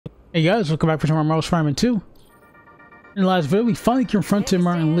Hey guys, welcome back for some more Marvel's Spider-Man 2. In the last video, we finally confronted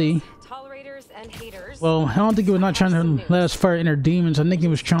Martin Lee. Well, I don't think he was not trying to let us fight inner demons. I think he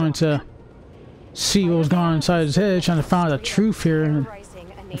was trying to see what was going on inside his head, trying to find out the truth here. And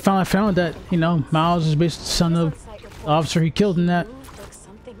I finally found that, you know, Miles is basically the son of the officer he killed in that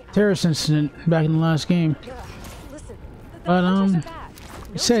terrorist incident back in the last game. But,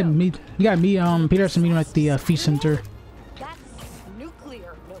 he said, you got me, Peter has to meet him at the feast center.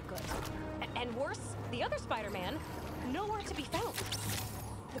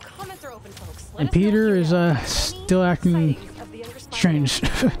 And Peter is still acting strange.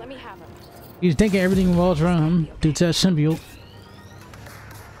 He's thinking everything revolves around him due to that symbiote.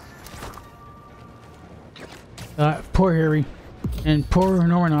 Poor Harry. And poor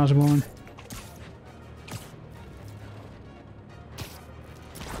Norman Osborn.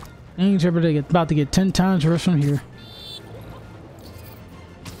 Things are about to get 10 times worse from here.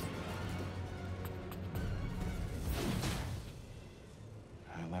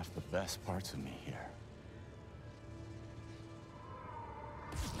 I left the best parts of me here.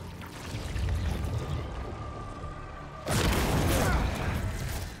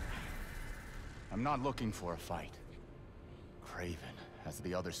 I'm not looking for a fight. Craven has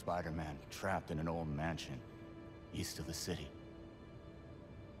the other Spider-Man trapped in an old mansion east of the city.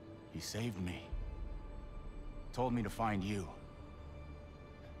 He saved me. Told me to find you.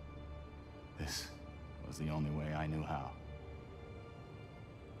 This was the only way I knew how.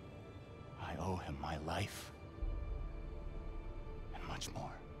 I owe him my life. And much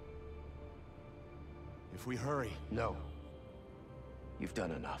more. If we hurry... No. You've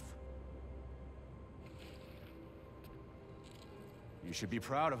done enough. You should be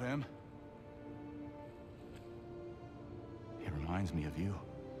proud of him. He reminds me of you.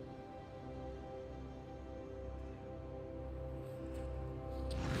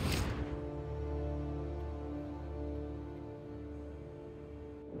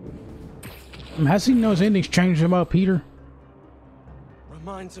 Has he knows anything's changed about Peter?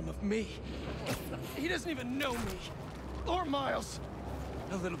 Reminds him of me. He doesn't even know me. Or Miles.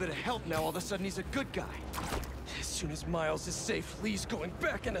 A little bit of help now, all of a sudden he's a good guy. As soon as Miles is safe, Lee's going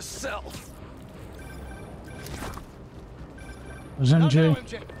back in a cell. Was MJ?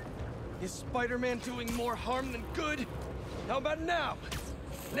 MJ. Is Spider-Man doing more harm than good? How about now?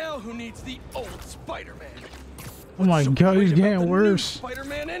 Now who needs the old Spider-Man? Oh my god, he's getting worse.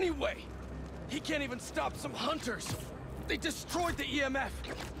 Spider-Man anyway. He can't even stop some hunters. They destroyed the EMF.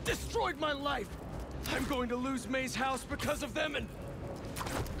 Destroyed my life. I'm going to lose May's house because of them and...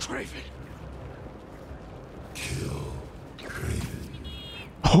 Craven. Kill Craven.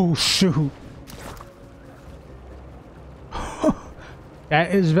 Oh shoot.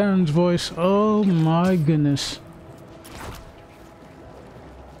 That is Venom's voice. Oh my goodness.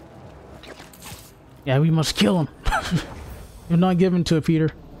 Yeah, we must kill him. You're not giving to it,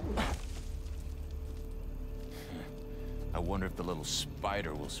 Peter. I wonder if the little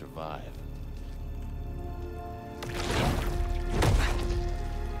spider will survive.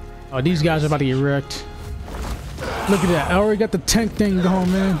 Oh, these guys are about to get wrecked. Look at that. I already got the tank thing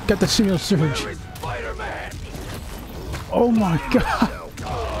going, man. Got the single surge. Oh my god.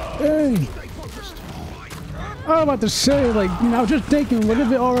 Hey. I was about to say, like, you know, I was just thinking, what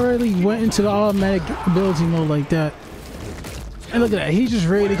if it already went into the automatic ability mode like that? And look at that. He's just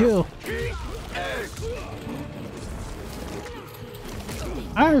ready to kill.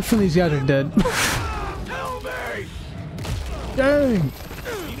 I heard from these guys are dead. Dang.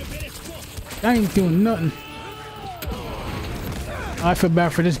 I ain't doing nothing. I feel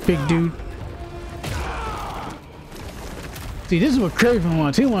bad for this big dude. See, this is what Craven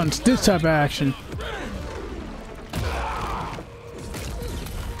wants. He wants this type of action.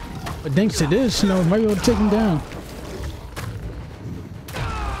 But thanks to this, you know, we might be able to take him down.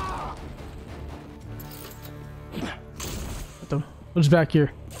 What the? What's back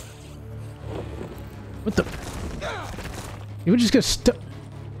here? What the? Did we just get stuck?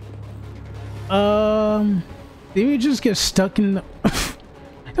 Did we just get stuck in the...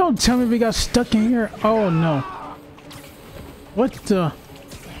 Don't tell me we got stuck in here. Oh no. What the...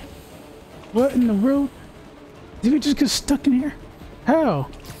 What in the world? Did we just get stuck in here? How?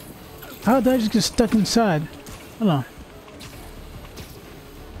 How did I just get stuck inside? Hold on.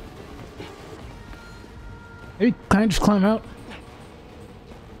 Maybe can I just climb out?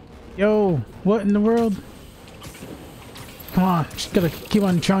 Yo, what in the world? Come on, just gotta keep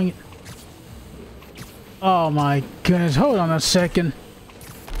on trying it. Oh my goodness, hold on a second.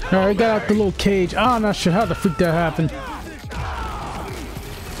 Alright, I got out the little cage. I'm not sure how the freak that happened.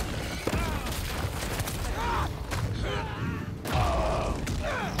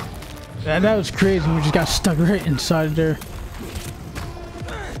 That was crazy. We just got stuck right inside there.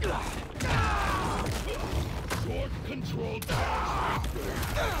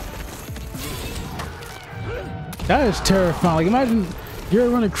 That is terrifying. Like, imagine you're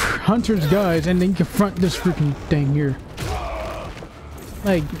one of Hunter's guys and then you confront this freaking thing here.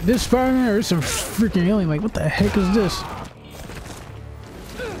 Like, this Spider-Man or some freaking alien. Like, what the heck is this?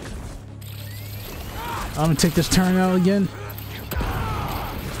 I'm gonna take this turn out again.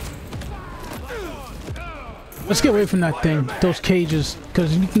 Let's get away from that thing, those cages,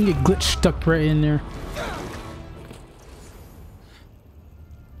 because you can get glitch stuck right in there.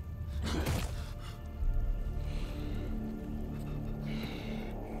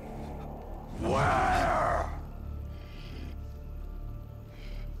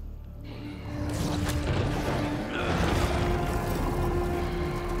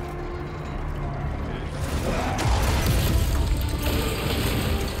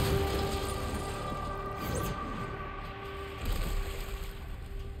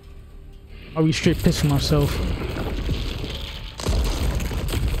 I'll be straight pissing myself.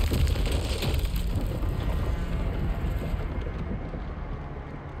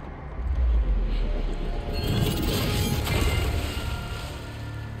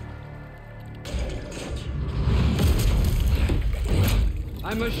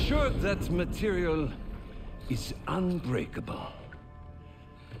 I'm assured that material is unbreakable.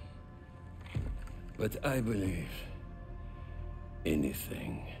 But I believe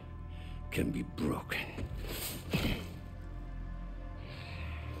anything can be broken.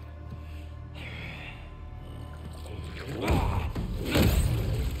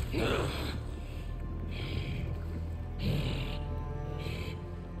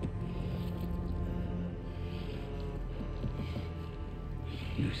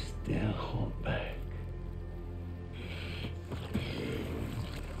 You still hold back.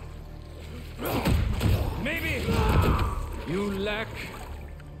 Maybe you lack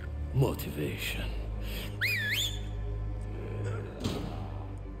motivation.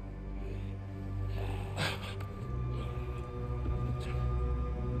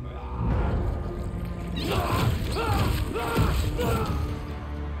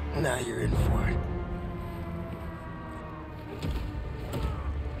 Now you're in for it.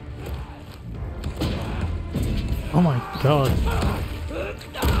 Oh my god.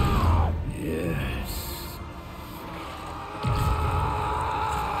 Yes.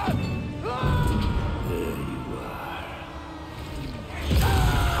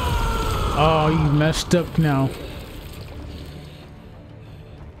 Oh, you messed up now.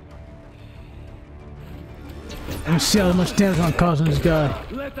 Let me see how much damage I'm causing this guy.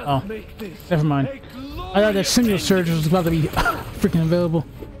 Oh, never mind. I thought that single surge was about to be freaking available.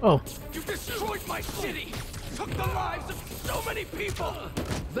 Oh. You destroyed my city! Took the lives of so many people!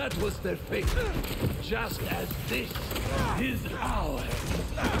 That was their fate, just as this is ours.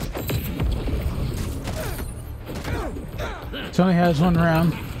 It only has one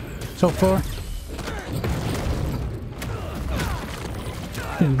round so far.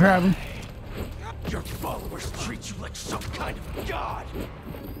 You can grab him. Your followers treat you like some kind of god!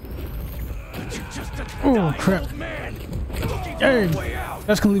 But you're just a Oh crap. old man looking for Dang. a way out!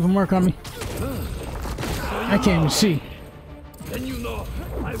 That's gonna leave a mark on me. I can't even see. Then you know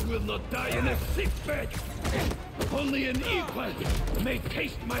I will not die in a sick bed. Only an equal may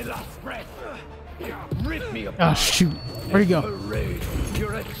taste my last breath. Rip me apart. Oh shoot. Where'd he go? Parade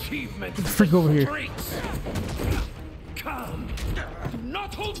your achievement. Get the freak over here. Streets. Come. Do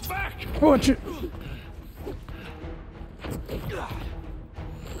not hold back. Watch it.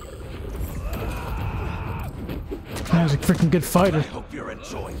 Man's a freaking good I fighter. hope you're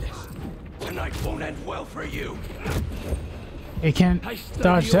enjoying this. Tonight won't end well for you. He can't I study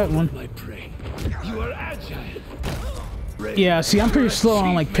dodge that all one. of my prey. You are agile. Yeah, see, I'm pretty Your slow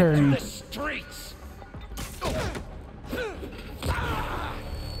on like achievement parrying. to the streets.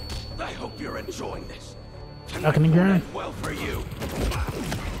 I hope you're enjoying this. Back in the ground. End well for you.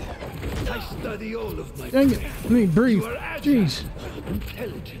 I study all of my Dang it. prey. Let me breathe. You are agile, Jeez.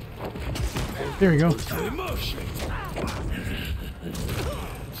 intelligent, There we go. to emotion.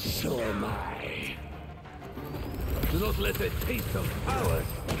 So am I. Do not let the taste of power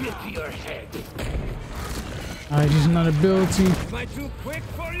get to your head. Alright, using that ability. Am I too quick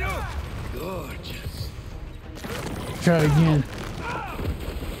for you? Gorgeous. Try it again.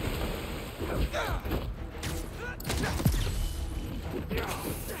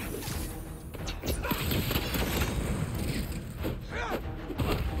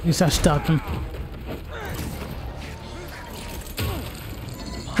 At least I stopped him.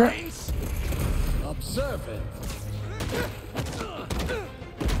 Crap. Observe it.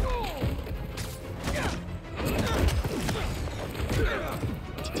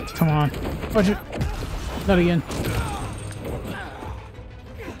 Come on. Watch it. Not again.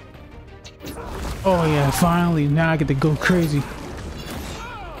 Oh yeah, finally. Now I get to go crazy.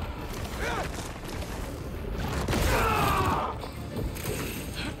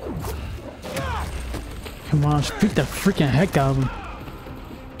 Come on, beat the freaking heck out of him.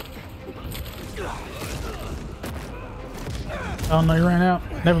 Oh no, he ran out.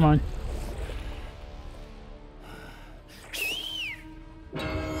 Never mind.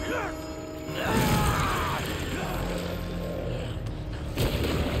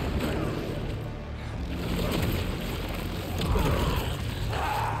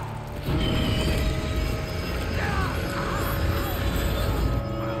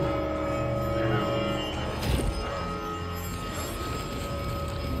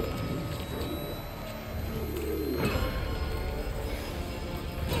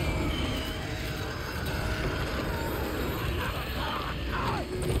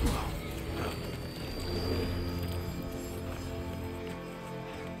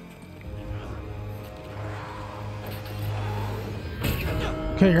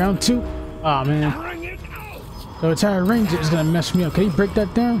 Okay, round 2. Aw, man. The entire range is gonna mess me up. Can you break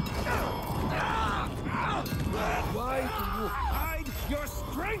that down? Why do you hide your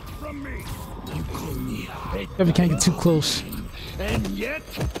strength from me? You call me Definitely can't get too close. and yet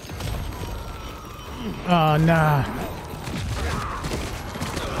Oh, nah.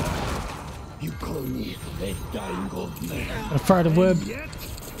 you call me a dying old man. I fired the web. Yet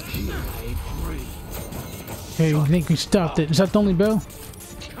here I breathe. Okay, I think we stopped it. Is that the only bell?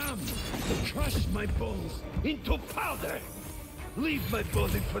 Come, crush my bones into powder. Leave my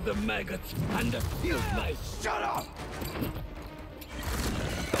body for the maggots and the field mice. Shut up!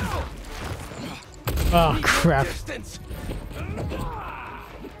 Oh, crap. Distance.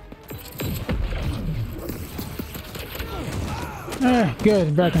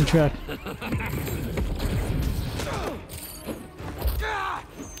 Good. Back on track.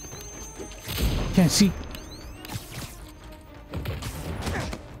 Can't see.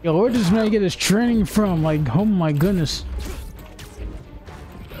 Yo, where does this man get his training from? Like, oh my goodness.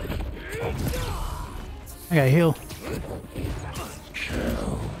 I gotta heal.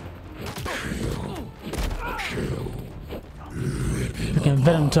 Freaking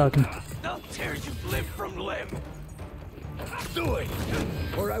Venom talking. They'll tear you limb from limb. Do it,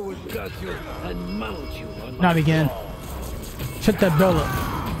 or I will gut you and mount you on my Not again. Shut that bell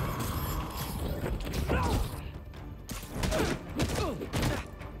up.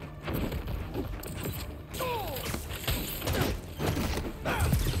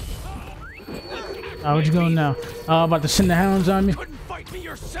 Where'd you going now? About to send the hounds on me? Couldn't fight me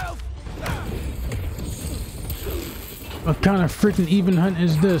yourself. What kind of freaking even hunt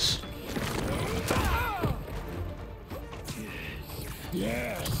is this?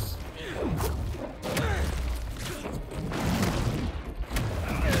 Yes.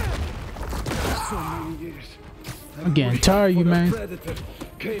 So many years. I'm getting tired of you, man. Predator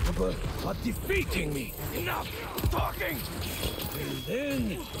capable of defeating me. Enough talking, And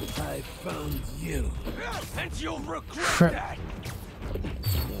then I found you. and you'll regret Crap. that.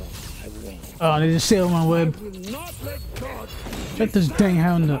 I won't. Oh, they just sailed my I web. will not let God Shut this dang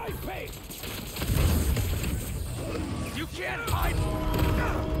hound my up. faith. You can't hide.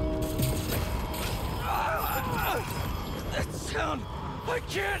 That sound. I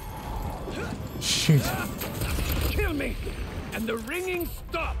can't. Shoot. Kill me, and the ringing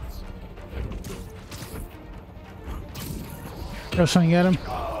stops. Throw something at him.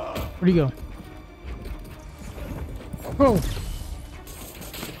 Where'd he go? Whoa.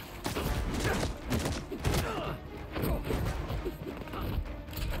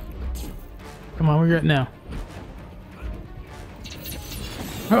 Come on, where you at now?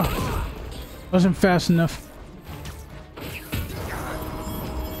 Oh, wasn't fast enough.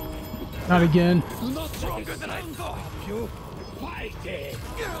 Not again. Not stronger than I thought. You fight it.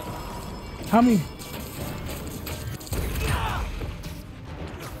 How many?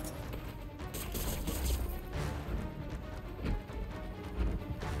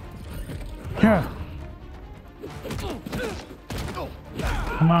 Yeah.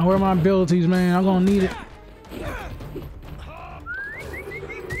 Come on, where are my abilities, man? I'm gonna need it.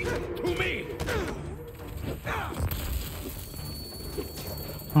 To me.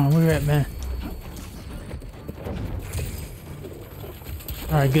 Oh, where you at, man?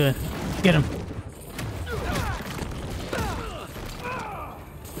 Alright, good. Get him.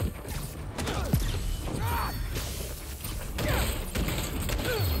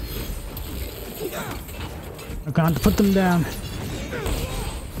 I'm going to put them down.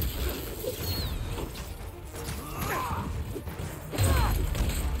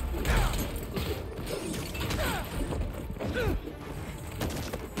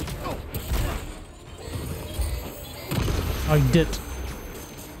 Oh, you did.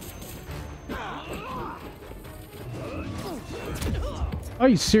 Are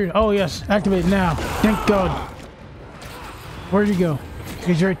you serious? Oh, yes. Activate now. Thank God. Where'd you go?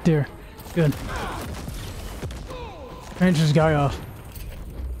 He's right there. Good. Finish this guy off.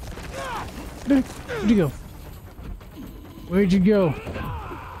 Where'd you go? Where'd you go?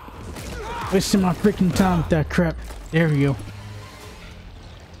 Wasting my freaking time with that crap. There we go.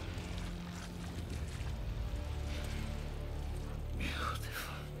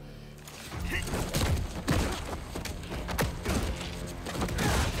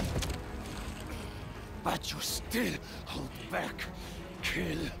 But you still hold back.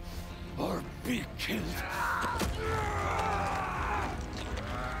 Kill or be killed.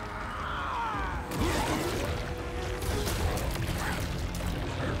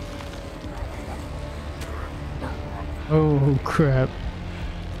 Oh crap.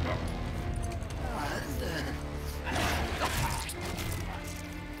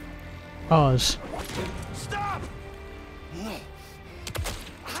 Pause. Stop! No.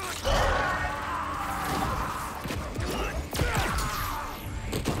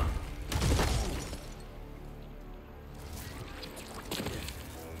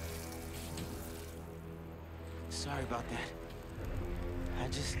 Sorry about that. I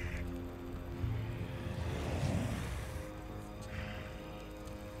just...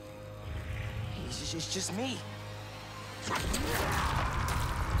 It's just me.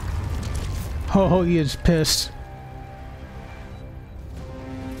 Oh, he is pissed.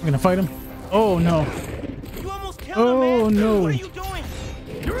 I'm gonna fight him. Oh no. You almost killed Oh him, man. no. What are you doing?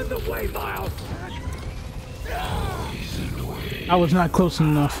 You're in the way, Miles! I was not close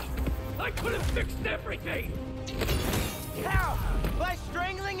enough. I could have fixed everything! How? By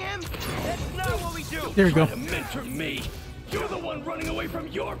strangling him? That's not what we do. There we go. To mentor me! You're the one running away from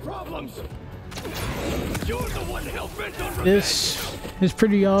your problems! You're the one hell-bent on revenge! This is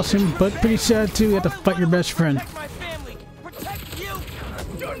pretty awesome, but pretty sad too. You have to fight your best friend. Protect my family. Protect you.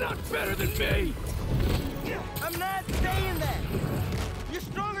 You're not better than me! I'm not saying that. You're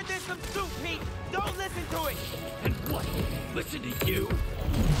stronger than some soup, Pete. Don't listen to it. And what? Listen to you?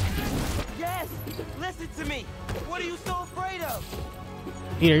 Yes. Listen to me. What are you so afraid of?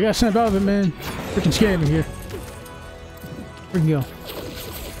 Here, you gotta snap out of it, man. Freaking scared me here. Where'd you go?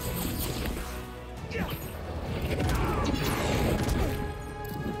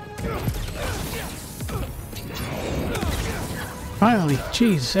 Finally,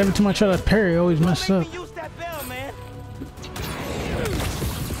 jeez, every time I try to parry, I always mess up. Use that bell, man.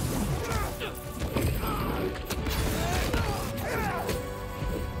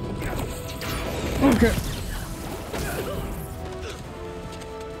 Okay.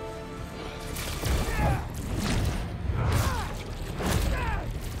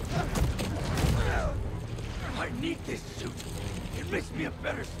 I need this suit. It makes me a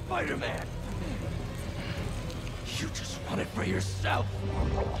better Spider-Man. You just want it for yourself.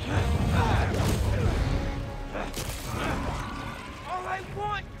 All I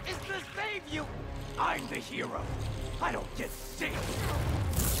want is to save you. I'm the hero. I don't get saved.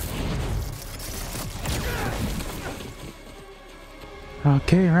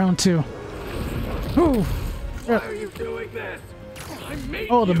 Okay, round two. Ooh. Why are you doing this? I made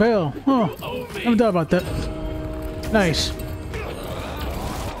Oh, the you. bell. Oh, You owe me. never thought about that. Nice.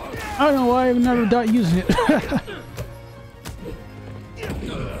 I don't know why I've never thought using it.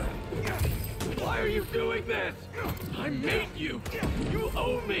 Why are you doing this? I made you. You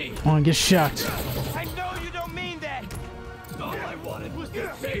owe me. I want to get shocked. I know you don't mean that. All I wanted was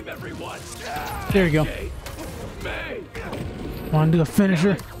to save everyone. There you go. Okay. May. Want to do a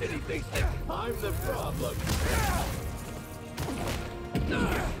finisher? City thinks that I'm the problem.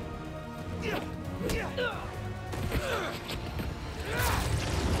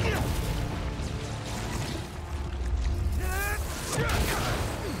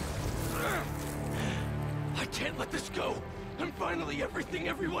 I can't let this go. I'm finally everything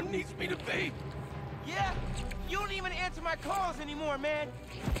everyone needs me to be. Yeah? You don't even answer my calls anymore, man.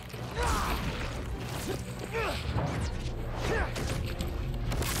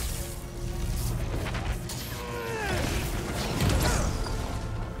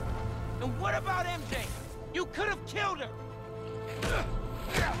 And what about MJ? You could have killed her.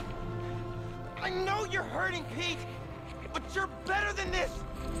 I know you're hurting, Pete, but you're better than this.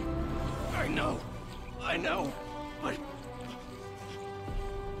 I know, but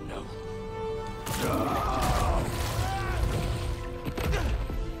no.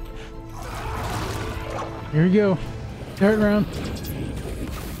 Here we go. Third round.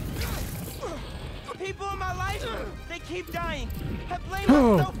 People in my life, they keep dying. I blame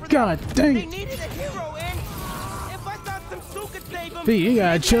Oh, myself for God that. dang They it. needed a hero, and if I thought some save him. P, you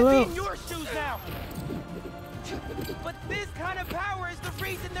gotta chill Be out. in your shoes now. But this kind of power is the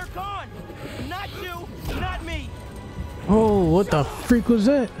reason they're gone. Not you, not me. Oh, what the freak was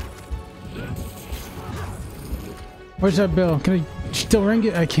that? Where's that bell? Can I still ring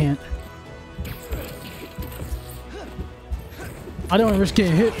it? I can't. I don't want to risk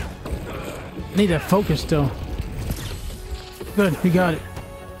getting hit. Need that focus though. Good, we got it.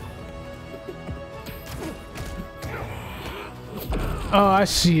 Oh, I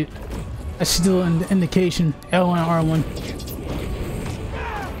see it. I see the little indication. L and R1.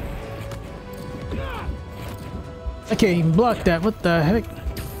 I can't even block that. What the heck?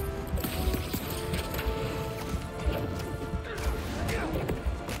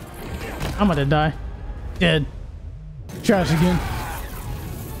 I'm gonna die. Dead. Try this again.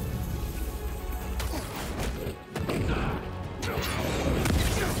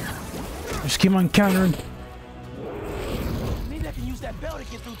 Just keep on countering. Maybe I can use that bell to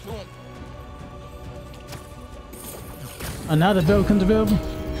get through to him. And now the bell comes available.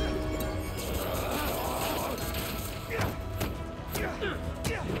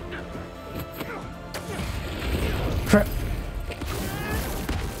 Crap.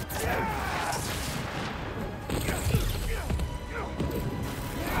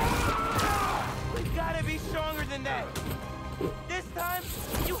 We gotta be stronger than that. This time,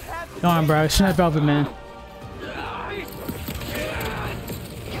 you have to. Come on, bro. Snap out of it, man.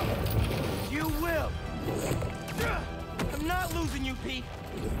 You will. I'm not losing you, Pete.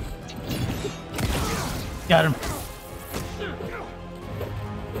 Got him.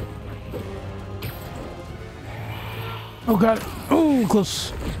 Oh, God. Oh,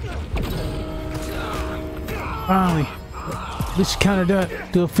 close. Finally. At least counter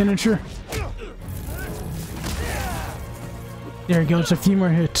that. Do a finisher. There he goes. A few more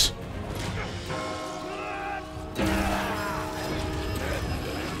hits.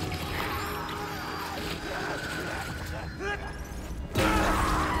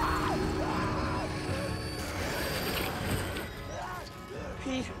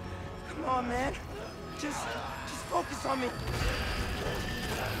 Pete, come on, man. Just focus on me.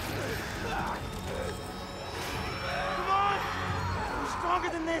 Come on! We're stronger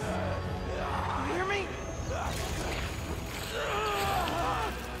than this. You hear me?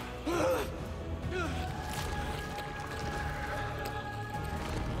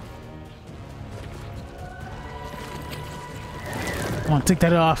 Come on, take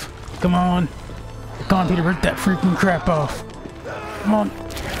that off. Come on. Come on, Peter, rip that freaking crap off. Come on.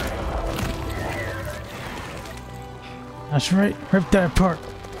 That's right. Rip that apart.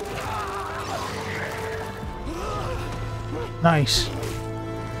 Nice.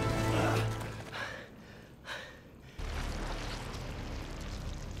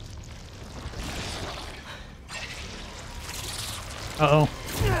 Uh-oh.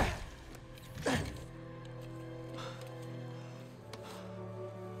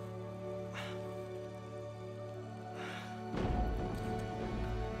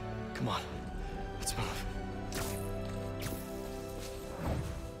 Come on, let's move.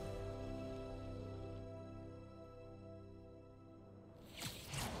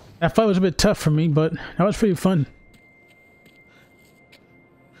 That fight was a bit tough for me, but that was pretty fun.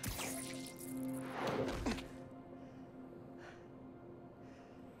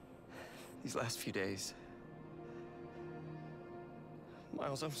 These last few days.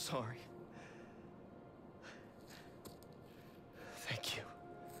 Miles, I'm sorry. Thank you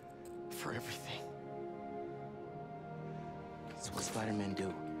for everything. It's what Spider-Man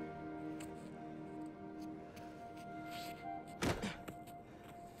do.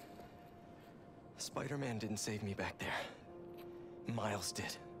 Spider-Man didn't save me back there. Miles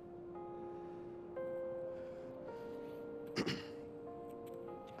did.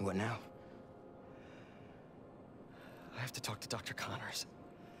 What now? I have to talk to Dr. Connors.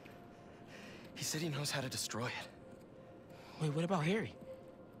 He said he knows how to destroy it. Wait, what about Harry?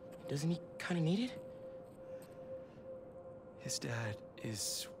 Doesn't he kind of need it? His dad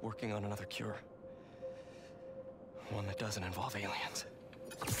is working on another cure. One that doesn't involve aliens.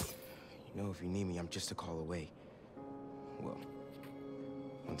 You know, if you need me, I'm just a call away. Well,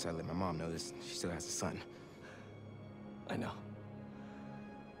 once I let my mom know this, she still has a son. I know.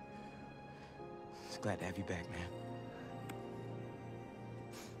 Just glad to have you back, man.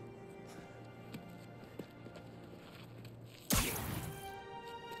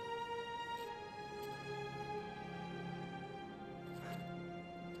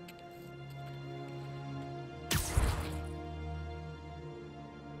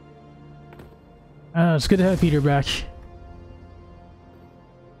 It's good to have Peter back.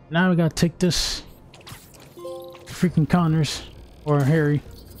 Now we gotta take this to freaking Connors. Or Harry.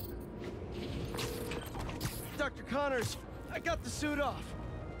 Dr. Connors, I got the suit off.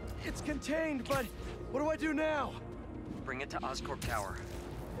 It's contained, but what do I do now? Bring it to Oscorp Tower.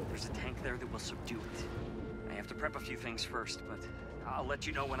 There's a tank there that will subdue it. I have to prep a few things first, but I'll let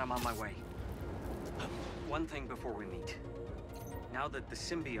you know when I'm on my way. One thing before we meet. Now that the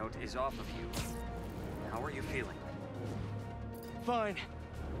symbiote is off of you, how are you feeling? Fine.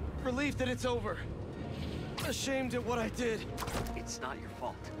 Relieved that it's over. Ashamed at what I did. It's not your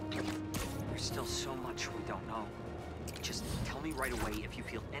fault. There's still so much we don't know. Just tell me right away if you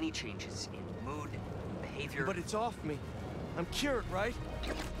feel any changes in mood, behavior... But it's off me. I'm cured, right?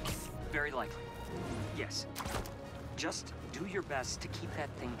 Very likely. Yes. Just do your best to keep that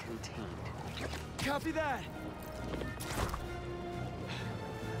thing contained. Copy that.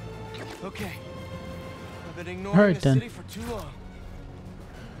 Okay. I've been ignoring the city for too long.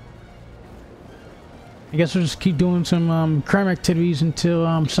 I guess we'll just keep doing some crime activities until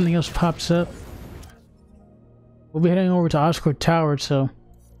something else pops up. We'll be heading over to Oscorp Tower, so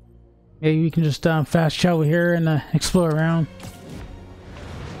maybe we can just fast travel here and explore around.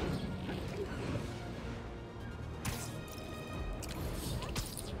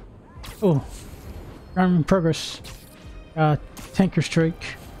 Oh, crime in progress. Tanker strike.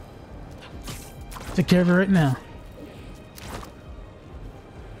 Take care of it right now.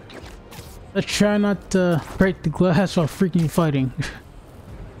 Let's try not to break the glass while freaking fighting.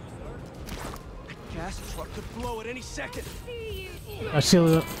 Gas truck could blow at any second. I seal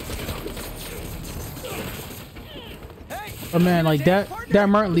it up. Oh man, like that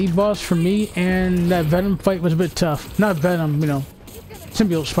Martin lead boss for me and that Venom fight was a bit tough. Not Venom, you know,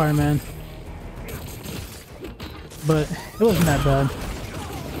 symbiote Spider-Man. But it wasn't that bad.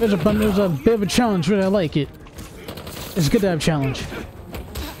 It was a bit of a challenge, but I like it. It's good to have a challenge.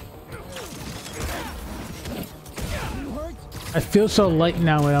 I feel so light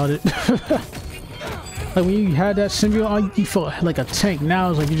now without it. Like when you had that symbiote, you felt like a tank. Now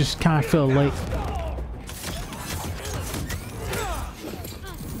it's like you just kind of feel light.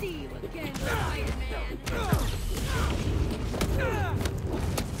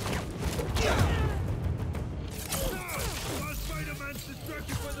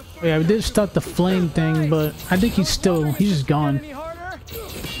 Oh, yeah, we did stop the flame thing, but I think he's just gone.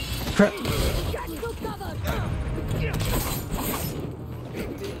 Crap.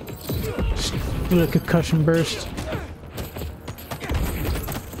 Do a concussion burst.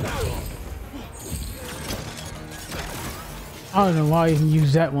 I don't know why I even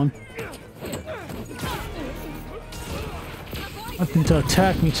use that one. Nothing to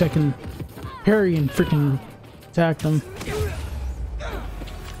attack me so I can parry and freaking attack them.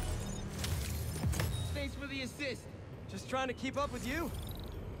 Thanks for the assist. Just trying to keep up with you.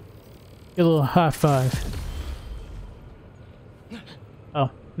 Get a little high five. Oh,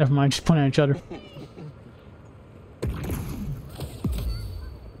 never mind. Just pointing at each other.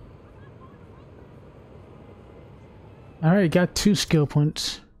 Alright, got 2 skill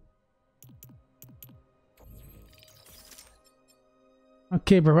points.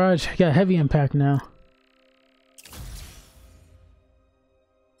 Okay, barrage. I got heavy impact now.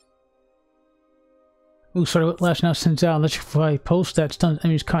 Ooh, sorry, Whiplash now sends out electrify pulse that stuns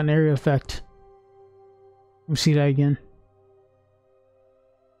enemies caught in area effect. Let me see that again.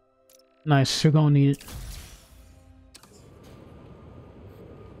 Nice, you're gonna need it.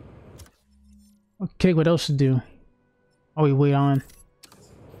 Okay, what else to do? Oh, we wait on.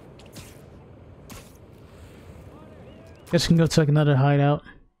 Guess we can go to like another hideout.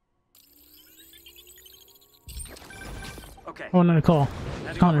 Okay. Oh, another call.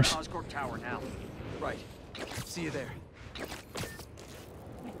 Connors. Oscorp Tower now. Right. See you there.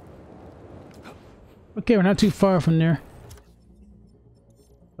 Okay, we're not too far from there.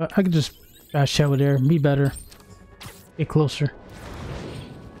 But I could just bash out there. Be better. Get closer.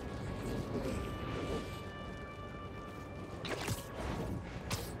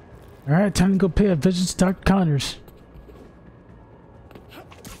 Alright, time to go pay a visit to Dr. Connors.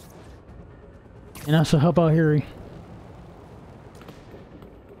 And also help out Harry.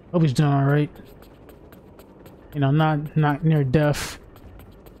 Hope he's doing alright. You know, not near death.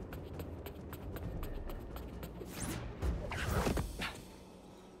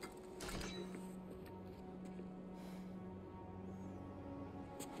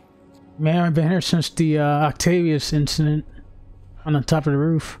 Man, I've been here since the Octavius incident on the top of the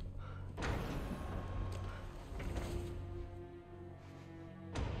roof.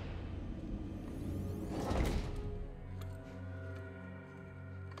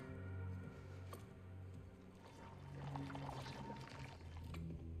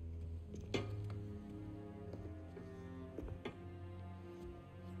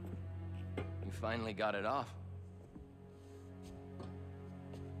 You finally got it off.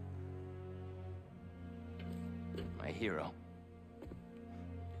 My hero.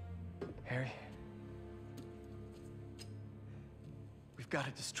 Harry, we've got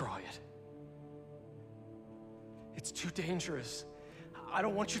to destroy it. It's too dangerous. I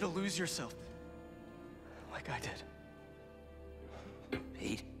don't want you to lose yourself like I did.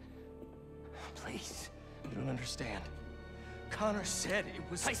 Pete, please. You don't understand. Connor said it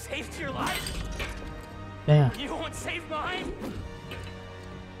was... I saved your life? Damn. You won't save mine?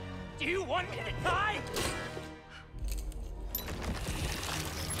 Do you want me to die?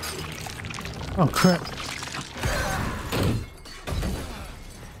 Oh crap.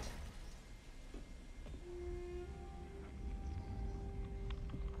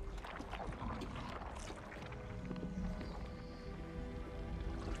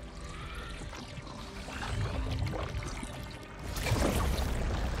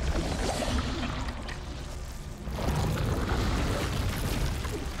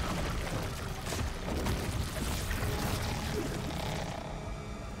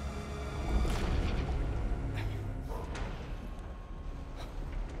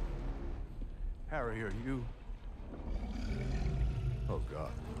 Harry, are you... Oh,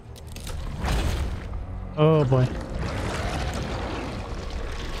 God. Oh boy.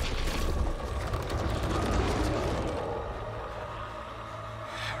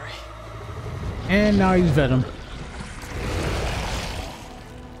 Harry. And now he's Venom.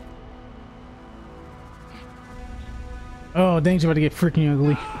 Oh, things about to get freaking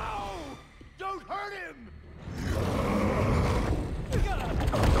ugly. Don't hurt him!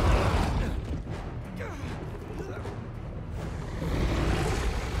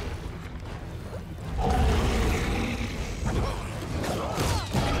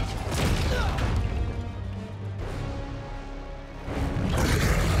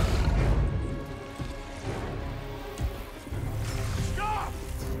 Stop!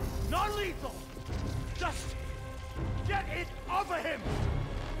 Not lethal! Just get it off of him!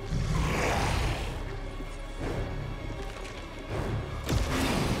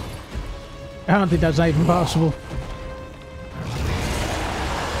 I don't think that's not even possible.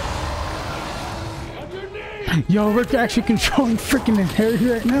 Yo, we're actually controlling freaking Harry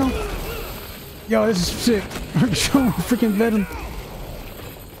right now. Yo, this is sick. We're controlling freaking Venom.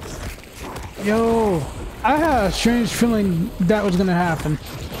 Yo, I had a strange feeling that was gonna happen.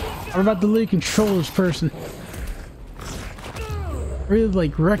 I'm about to literally control this person. Really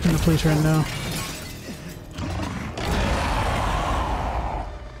like wrecking the place right now.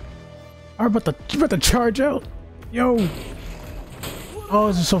 I'm about to charge out. Yo. Oh,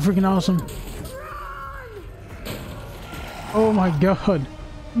 this is so freaking awesome. Oh my god.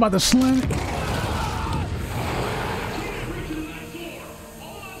 I'm about to slam it.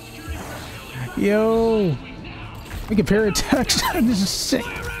 Yo. We can pair attacks. This is sick.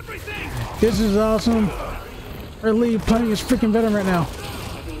 This is awesome. We're literally playing as freaking Venom right now.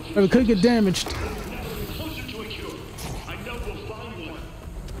 But we could get damaged.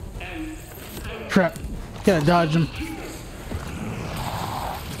 Crap. Gotta dodge him.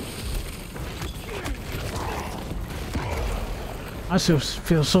 I still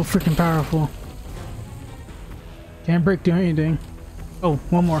feel so freaking powerful. Can't break through anything. Oh,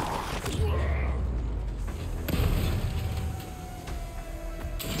 one more.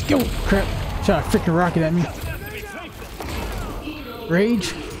 Let's go. Crap. Shot a freaking rocket at me.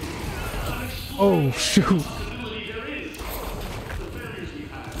 Rage. Oh, shoot.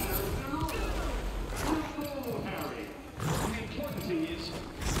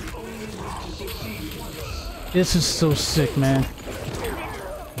 This is so sick, man.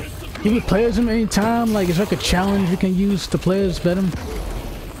 Can we play as him anytime? Like, it's like a challenge we can use to play as Venom?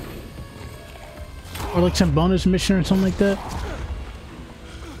 Or like some bonus mission or something like that?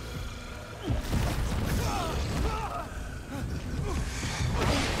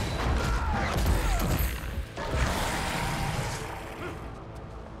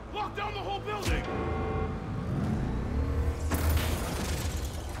 Lock down the whole building!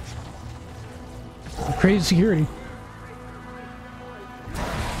 Crazy security.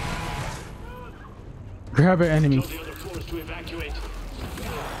 Grab an enemy.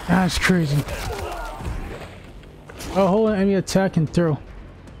 That's crazy. Oh, hold on, enemy attack and throw.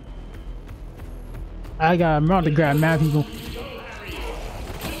 I'm about to grab mad people.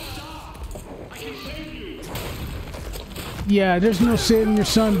 Yeah, there's no saving your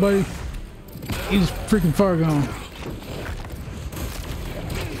son, buddy. He's freaking far gone.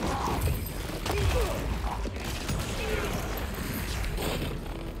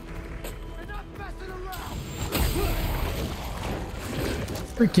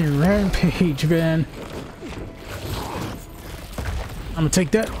 Freaking rampage, man. I'm gonna take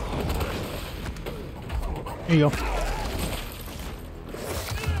that. There you go.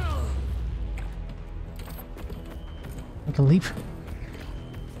 I can leap.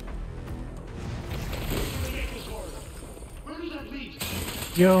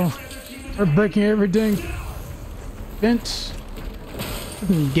 Yo, we're breaking everything. Fence.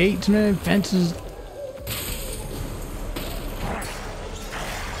 Freaking gates, man. Fences.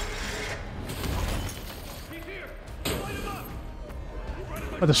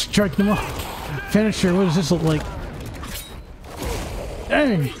 About to strike them off. Finisher, what does this look like?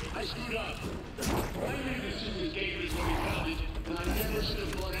 Dang!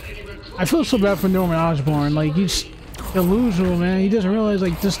 I feel so bad for Norman Osborn. Like, he's delusional, man. He doesn't realize,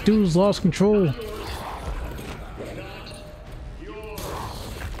 like, this dude's lost control.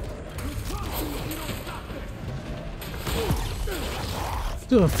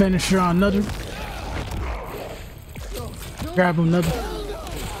 Do a finisher on another. Grab him another.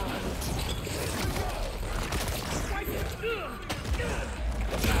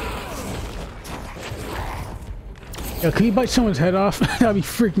 Yo, can you bite someone's head off? That'd be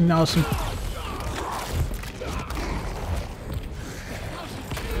freaking awesome.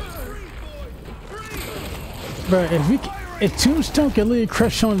 But if Tombstone could literally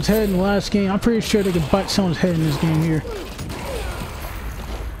crush someone's head in the last game, I'm pretty sure they could bite someone's head in this game here.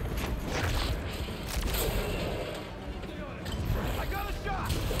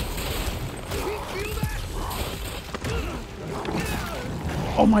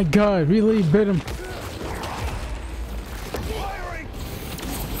 Oh my god, really bit him.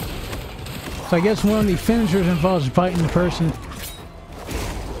 So I guess one of the finishers involves biting the person.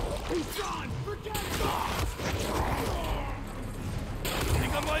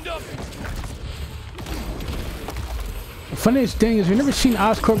 The funniest thing is we've never seen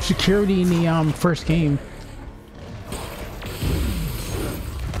Oscorp security in the first game.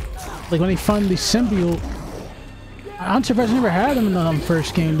 Like when they found the symbiote, I'm surprised I never had them in the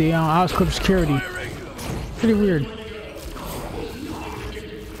first game, the Oscorp security. Pretty weird.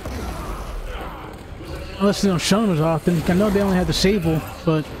 Unless they don't show them as often. I know they only have the Sable,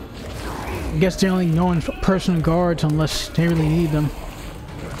 but I guess they're only knowing personal guards unless they really need them.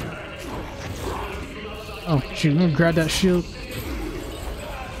 Oh shoot, I'm gonna grab that shield.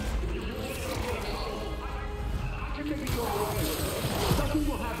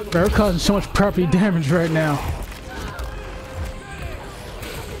 Bro, we're causing so much property damage right now.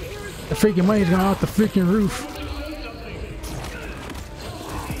 The freaking money's going off the freaking roof.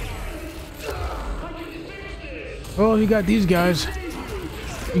 Oh, you got these guys.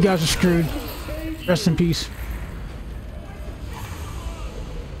 You guys are screwed. Rest in peace.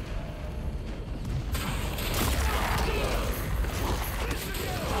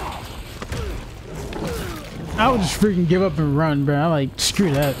 I would just freaking give up and run, bro. I like, screw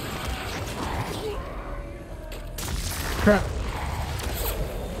that. Crap.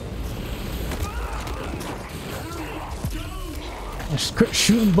 Just quit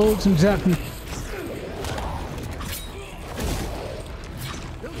shooting bullets and zapping.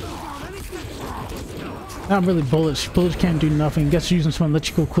 Not really bullets. Bullets can't do nothing. Guess using some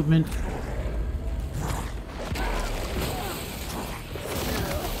electrical equipment.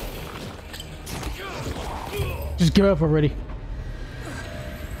 Just give up already.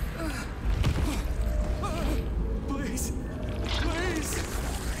 Please. Please.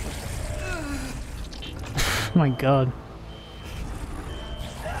 Oh my god.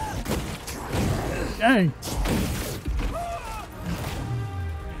 Dang.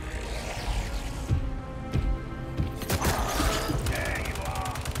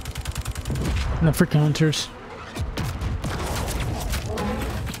 And the freaking hunters.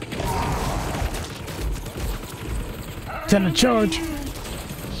 Send a charge.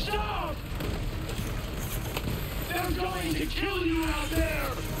 Stop! They're going to kill you out there!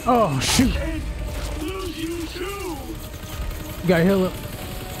 Oh shoot. And lose you too! You gotta heal it.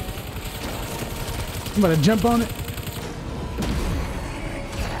 I'm about to jump on it.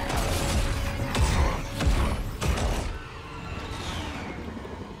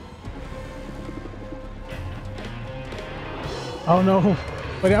 Oh no,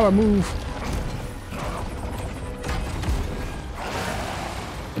 but I would move.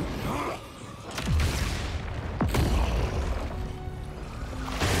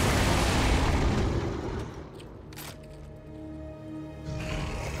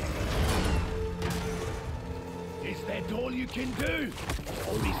 Is that all you can do?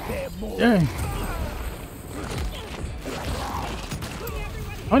 Or is there more? Dang.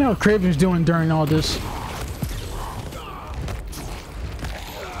 I wonder how Kraven's doing during all this.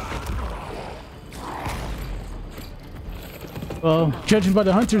 Well, judging by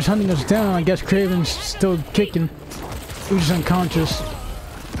the hunters hunting us down, I guess Kraven's still kicking. He was just unconscious.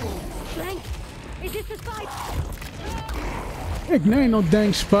 Heck, there ain't no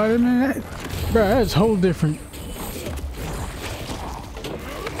dang spider, man. Bruh, that's whole different.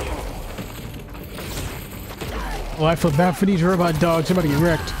 Oh, I feel bad for these robot dogs. They're about to get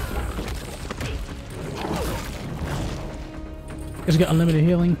wrecked. He's got unlimited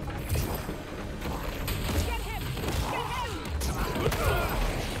healing.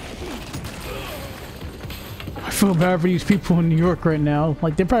 I feel bad for these people in New York right now.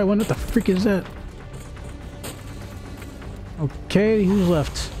 Like, they probably wonder what the freak is that? Okay, who's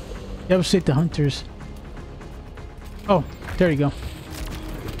left? Devastate the hunters. Oh, there you go.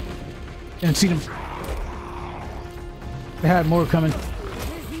 Didn't see them. They had more coming.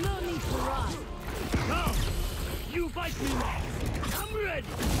 There's no need to run. Now, you fight me next. I'm ready.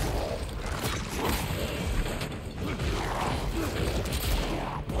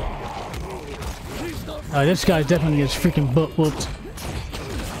 This guy definitely gets freaking butt whooped.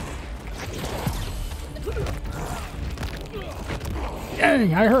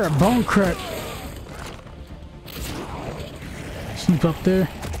 Dang, I heard a bone crack. Sneak up there.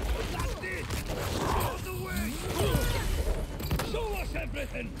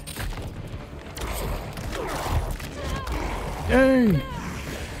 Dang!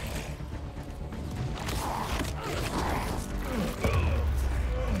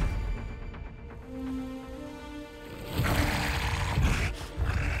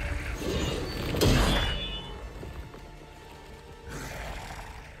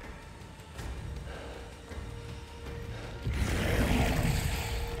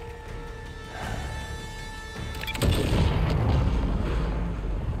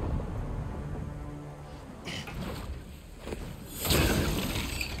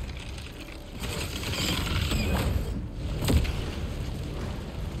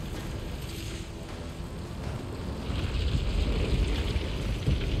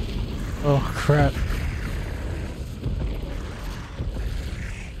 Oh crap.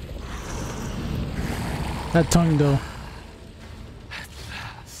 That tongue though.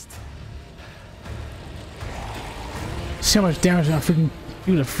 See how much damage I freaking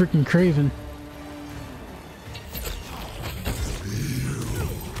do to freaking Kraven.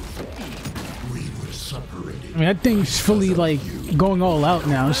 I mean, that thing's fully like going all out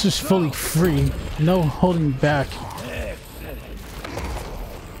now. It's just fully free. No holding back.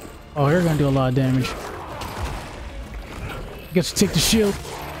 Oh, you're gonna do a lot of damage. Gets to take the shield.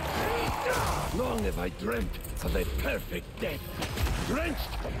 Long have I dreamt of a perfect death, drenched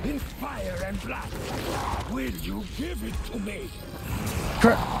in fire and blood. Will you give it to me?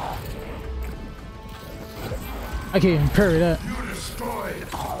 Crap. I can't even parry that. You destroyed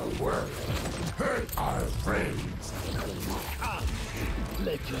our work, hurt our friends. Come,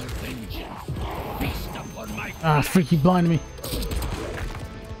 let your vengeance feast upon my Ah, freak, he blinded me.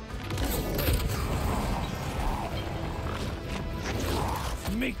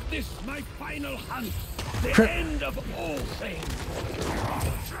 Make this my final hunt, the Crap. end of all things.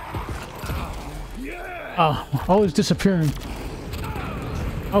 Yeah. Oh, always disappearing.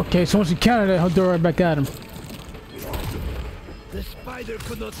 Okay, so once you counter that, he'll throw right back at him. The spider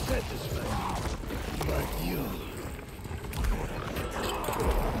could not satisfy me, but you.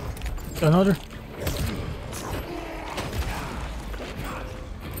 Another?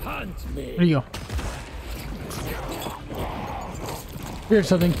 Hunt me. There you go. Here's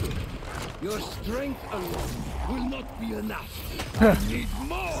something. Your strength alone will not be enough. Huh. I need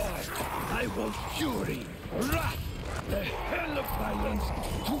more. I want fury, wrath, the hell of violence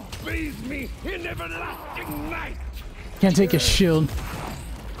to bathe me in everlasting night. Can't take a shield.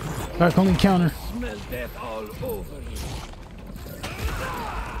 Back only counter. Smell death all over you.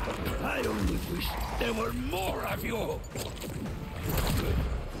 I only wish there were more of you.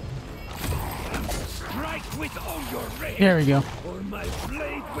 Strike with all your rage, There we go. or my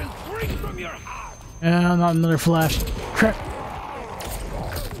blade will break from your heart. Not another flash. Crap.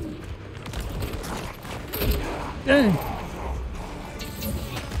 Dang.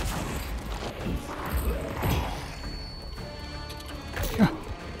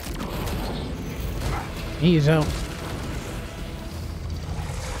 He's out.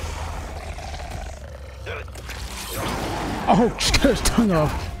 Oh, just cut his tongue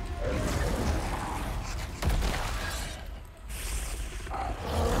off.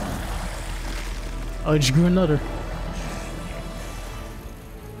 Oh, he just grew another.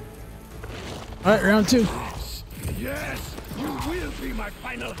 Alright, round two. Yes, you will be my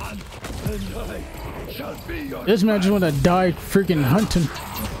final hunt, and I shall be your. This man just wanna die freaking hunting.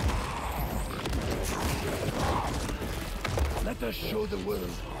 Let gonna show the world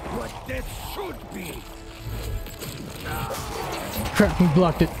what death should be. Crap, he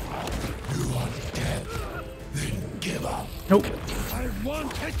blocked it. You want death? Then give up. Nope. I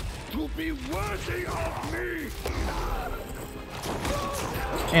want it to be worthy of me.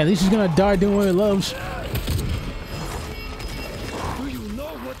 Hey, at least he's gonna die doing what he loves. Do you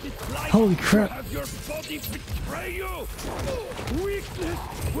know what it's like Holy crap. to have your body betray you? Weakness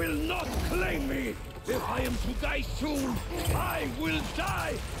will not claim me. If I am to die soon, I will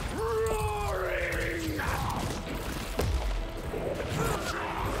die roaring.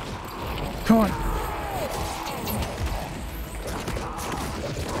 Come on.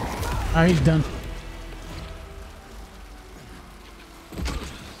 Alright, he's done.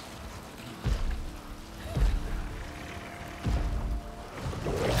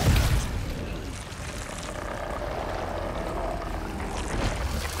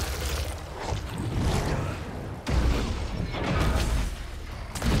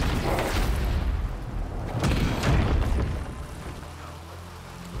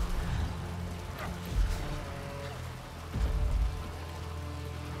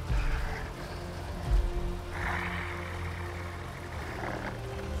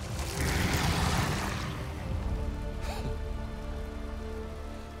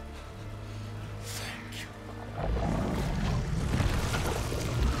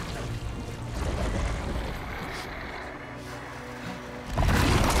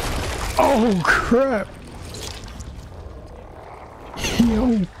 Oh crap!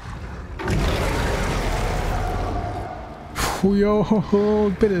 Yo! Yo!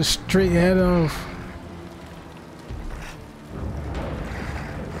 Bit of straight head off.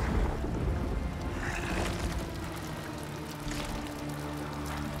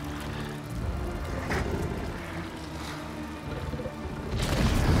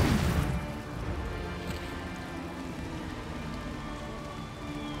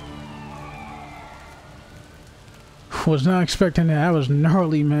 Was not expecting that. That was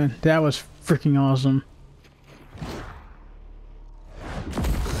gnarly, man. That was freaking awesome.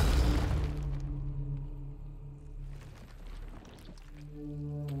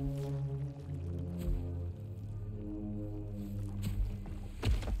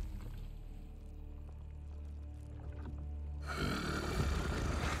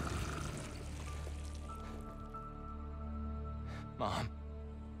 Mom.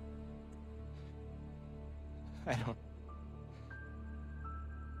 I don't...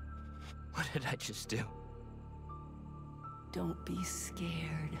 What did I just do? Don't be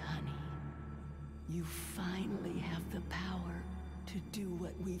scared, honey. You finally have the power to do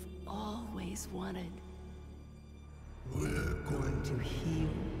what we've always wanted. We're going To heal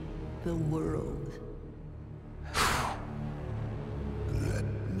the world. Let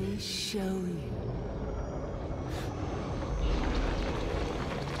me show you.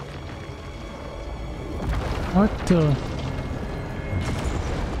 What the?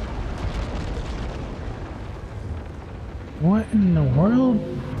 What in the world?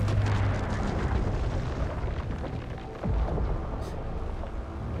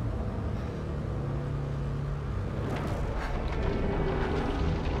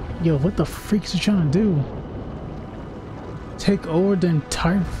 Yo, what the freak is he trying to do? Take over the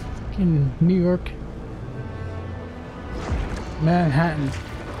entire fucking New York? Manhattan.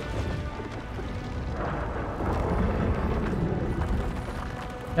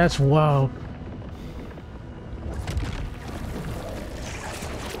 That's wild.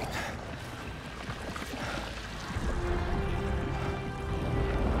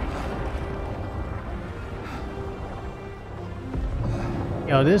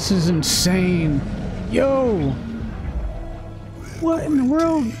 Yo, this is insane. Yo! What in the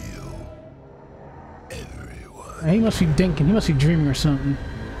world? He must be thinking, he must be dreaming or something.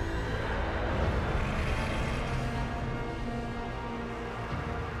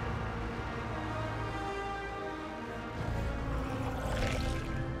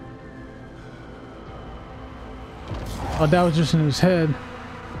 Oh, that was just in his head.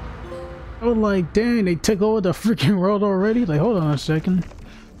 I was like, dang, they took over the freaking world already? Like, hold on a second.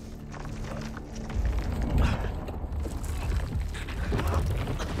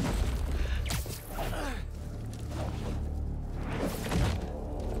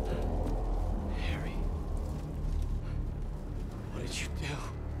 Harry, what did you do?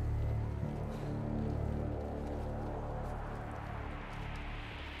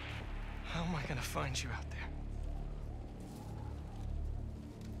 How am I gonna find you out there?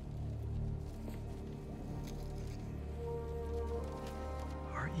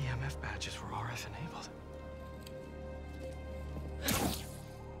 Our EMF badges were RF enabled.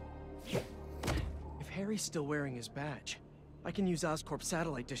 If Harry's still wearing his badge, I can use Oscorp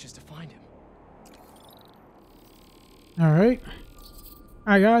satellite dishes to find him. Alright.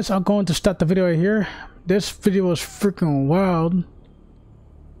 Alright guys, I'm going to stop the video right here. This video was freaking wild.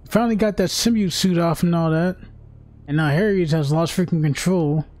 Finally got that symbiote suit off and all that. And now Harriet has lost freaking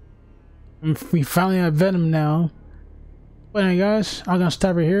control. And we finally have Venom now. But anyway guys, I'm gonna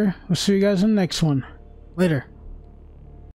stop right here. We'll see you guys in the next one. Later.